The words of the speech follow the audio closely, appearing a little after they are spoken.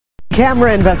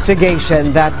Camera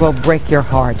investigation that will break your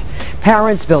heart.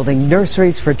 Parents building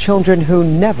nurseries for children who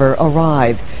never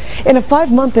arrive. In a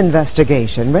 5-month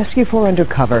investigation, Rescue 4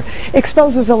 Undercover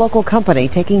exposes a local company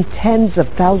taking tens of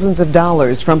thousands of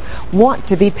dollars from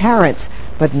want-to-be parents,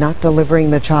 but not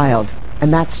delivering the child.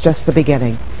 And that's just the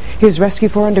beginning. Here's Rescue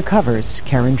 4 Undercover's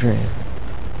Karen Drew.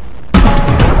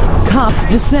 Cops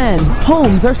descend.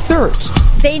 Homes are searched.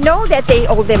 They know that they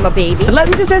owe them a baby. Let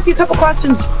me just ask you a couple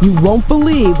questions. You won't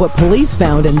believe what police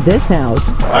found in this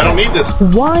house. I don't need this.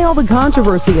 Why all the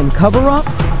controversy and cover-up?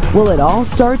 Well, it all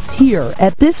starts here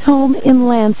at this home in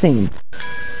Lansing.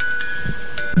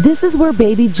 This is where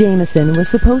baby Jameson was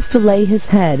supposed to lay his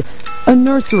head. A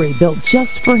nursery built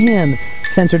just for him,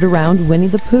 centered around Winnie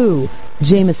the Pooh.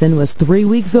 Jameson was 3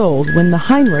 weeks old when the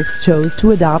Heinrichs chose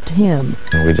to adopt him.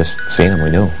 We just seen him, we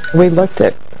knew. We looked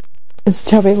at his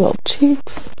chubby little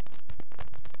cheeks.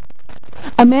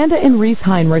 Amanda and Reese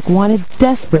Heinrich wanted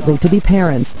desperately to be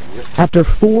parents. After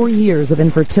 4 years of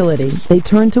infertility, they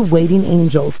turned to Waiting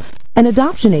Angels, an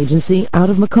adoption agency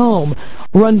out of Macomb,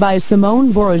 run by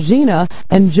Simone Boragina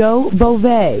and Joe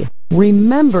Beauvais.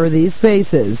 Remember these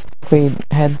faces. We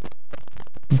had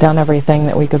done everything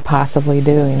that we could possibly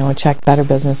do, check Better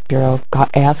Business Bureau,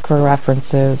 ask for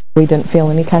references. We didn't feel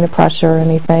any kind of pressure or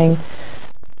anything.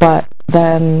 But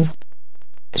then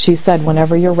she said,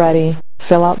 whenever you're ready,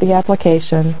 fill out the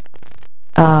application,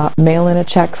 mail in a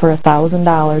check for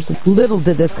 $1,000. Little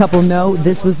did this couple know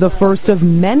this was the first of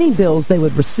many bills they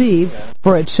would receive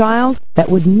for a child that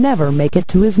would never make it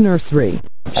to his nursery.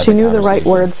 She knew the right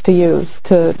words to use.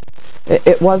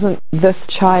 It wasn't this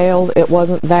child, it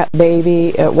wasn't that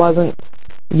baby, it wasn't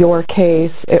your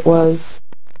case, it was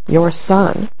your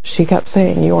son. She kept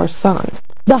saying, your son.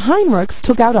 The Heinrichs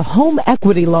took out a home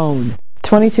equity loan.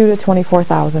 $22,000 to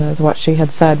 $24,000 is what she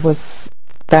had said was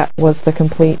the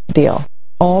complete deal.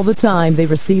 All the time, they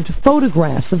received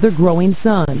photographs of their growing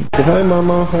son. Hi,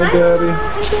 Mama. Hi,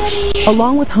 Daddy.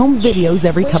 Along with home videos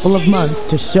every couple of months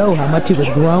to show how much he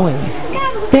was growing.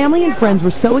 Family and friends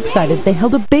were so excited they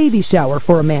held a baby shower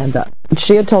for Amanda.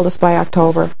 She had told us by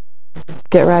October,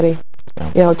 get ready.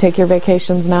 Take your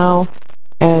vacations now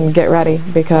and get ready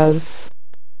because,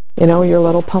 your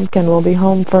little pumpkin will be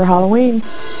home for Halloween.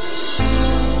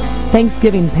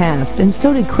 Thanksgiving passed, and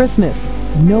so did Christmas.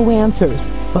 No answers,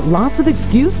 but lots of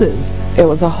excuses. It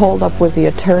was a holdup with the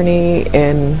attorney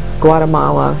in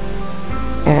Guatemala,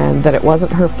 and that it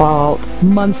wasn't her fault.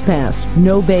 Months passed,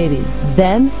 no baby.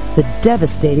 Then, the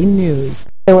devastating news.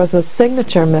 There was a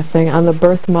signature missing on the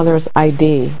birth mother's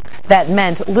ID. That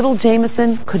meant little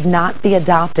Jameson could not be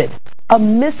adopted. A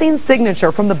missing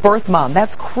signature from the birth mom.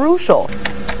 That's crucial.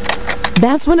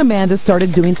 That's when Amanda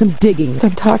started doing some digging.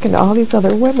 I'm talking to all these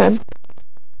other women,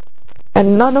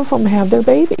 and none of them have their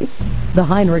babies. The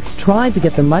Heinrichs tried to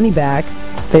get their money back.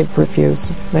 They've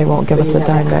refused. They won't give us a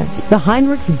dime back. The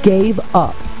Heinrichs gave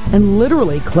up and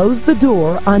literally closed the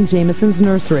door on Jameson's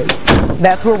nursery.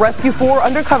 That's where Rescue 4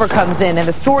 Undercover comes in, and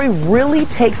the story really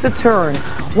takes a turn.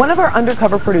 One of our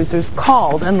undercover producers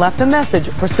called and left a message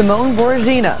for Simone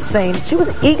Boragina, saying she was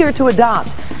eager to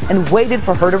adopt and waited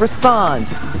for her to respond.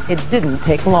 It didn't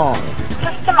take long.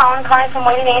 This is Simone calling from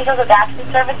Waiting Angels Adoption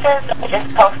Services. I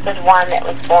just posted one that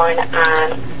was born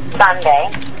on Sunday.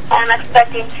 I'm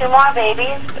expecting 2 more baby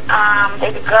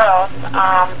girls,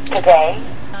 today.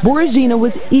 Boragina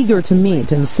was eager to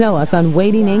meet and sell us on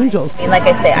Waiting Angels. Like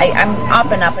I say, I'm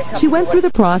up and up. She went through the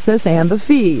process and the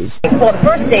fees. Well, the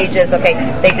first stage is,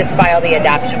 they just file the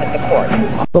adoption with the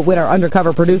courts. But when our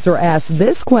undercover producer asked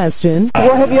this question...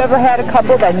 Well, have you ever had a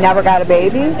couple that never got a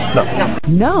baby?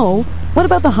 No. What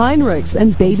about the Heinrichs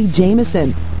and baby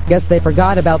Jameson? Guess they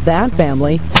forgot about that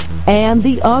family. And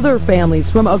the other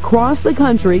families from across the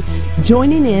country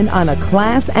joining in on a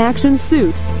class action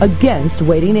suit against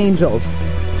Waiting Angels.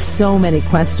 So many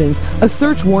questions. A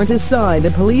search warrant is signed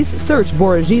and police search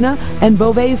Boragina and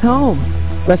Beauvais' home.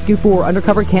 Rescue 4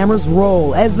 undercover cameras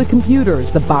roll as the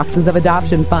computers, the boxes of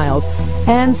adoption files,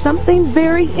 and something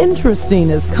very interesting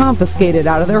is confiscated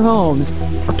out of their homes.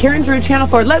 Karen Drew, Channel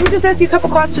 4. Let me just ask you a couple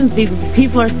questions. These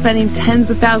people are spending tens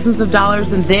of thousands of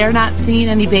dollars and they're not seeing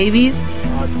any babies?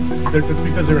 It's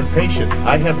because they're impatient.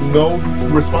 I have no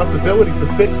responsibility to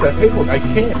fix that paperwork. I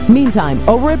can't. Meantime,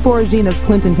 over at Boragina's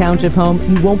Clinton Township home,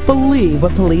 you won't believe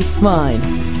what police find.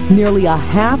 Nearly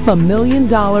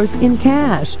 $500,000 in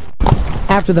cash.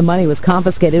 After the money was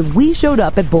confiscated, we showed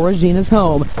up at Boragina's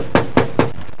home.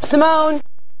 Simone,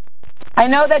 I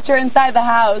know that you're inside the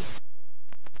house.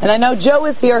 And I know Joe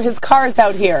is here. His car's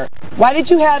out here. Why did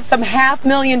you have some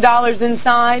 $500,000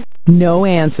 inside? No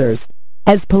answers.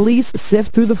 As police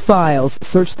sift through the files,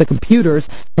 search the computers,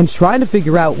 and try to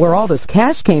figure out where all this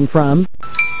cash came from,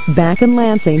 Back in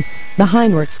Lansing, the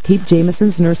Heinrichs keep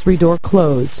Jamison's nursery door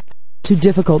closed. Too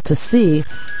difficult to see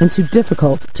and too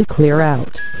difficult to clear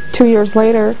out. 2 years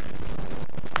later,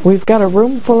 we've got a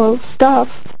room full of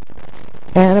stuff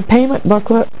and a payment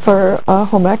booklet for a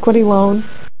home equity loan.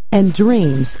 And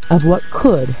dreams of what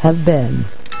could have been.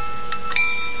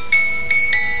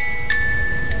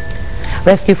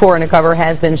 Rescue 4 Undercover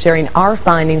has been sharing our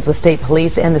findings with state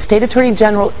police, and the state attorney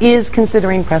general is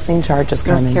considering pressing charges.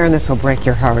 Karen, this will break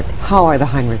your heart. How are the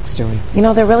Heinrichs doing? You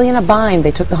know, they're really in a bind.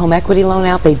 They took the home equity loan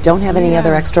out. They don't have any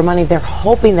other extra money. They're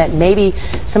hoping that maybe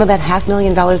some of that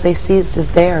 $500,000 they seized is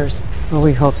theirs. Well,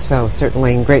 we hope so,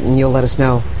 certainly. And Grayton, you'll let us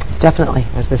know. Definitely.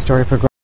 As this story progresses.